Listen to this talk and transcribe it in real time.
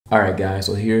Alright guys,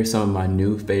 so here are some of my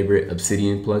new favorite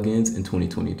Obsidian plugins in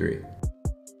 2023.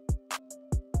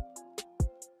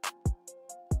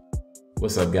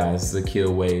 What's up guys, this is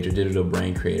Akil, your digital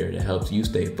brain creator that helps you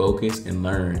stay focused and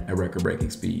learn at record-breaking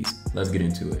speeds. Let's get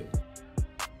into it.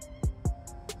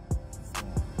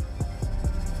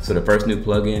 So the first new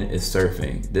plugin is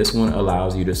surfing. This one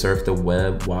allows you to surf the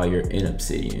web while you're in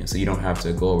Obsidian. So you don't have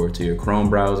to go over to your Chrome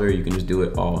browser, you can just do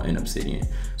it all in Obsidian.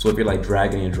 So if you're like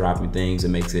dragging and dropping things, it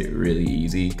makes it really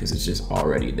easy because it's just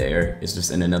already there. It's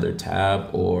just in another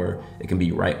tab, or it can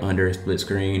be right under a split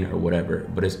screen or whatever,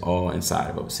 but it's all inside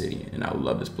of Obsidian, and I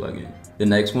love this plugin. The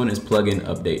next one is plugin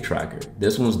update tracker.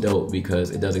 This one's dope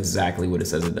because it does exactly what it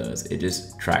says it does. It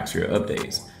just tracks your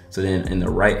updates. So then in the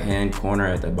right hand corner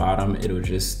at the bottom, it'll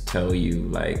just tell you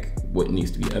like what needs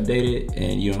to be updated,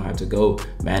 and you don't have to go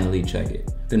manually check it.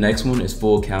 The next one is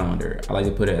full calendar. I like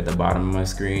to put it at the bottom of my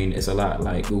screen. It's a lot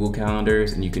like Google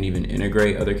Calendars, and you can even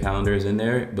integrate other calendars in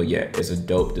there. But yeah, it's a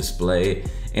dope display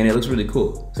and it looks really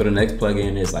cool. So the next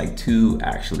plugin is like two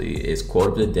actually. It's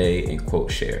quote of the day and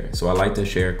quote share. So I like to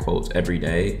share quotes every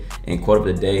day, and quote of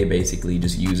the day basically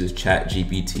just uses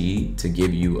ChatGPT to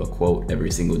give you a quote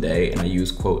every single day. And I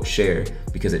use quote share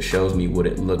because it shows me what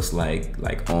it looks like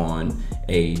on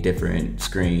a different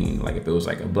screen, like if it was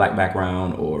like a black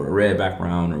background or a red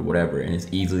background or whatever, and it's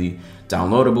easily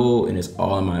downloadable and it's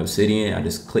all in my Obsidian. I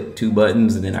just click two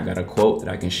buttons and then I got a quote that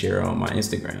I can share on my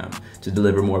Instagram to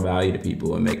deliver more value to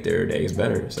people and make their days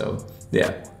better. So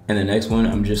yeah. And the next one,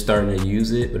 I'm just starting to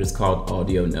use it, but it's called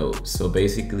audio notes. So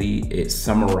basically it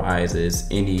summarizes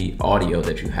any audio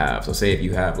that you have. So say if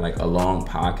you have like a long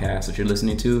podcast that you're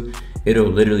listening to, it'll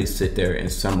literally sit there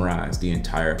and summarize the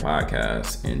entire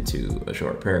podcast into a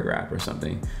short paragraph or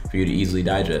something for you to easily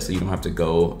digest. So you don't have to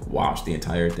go watch the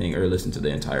entire thing or listen to the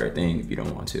entire thing if you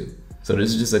don't want to. So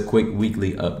this is just a quick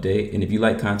weekly update. And if you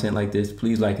like content like this,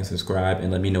 please like and subscribe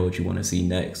and let me know what you want to see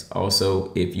next.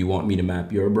 Also, if you want me to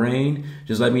map your brain,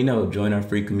 just let me know. Join our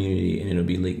free community and it'll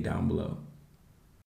be linked down below.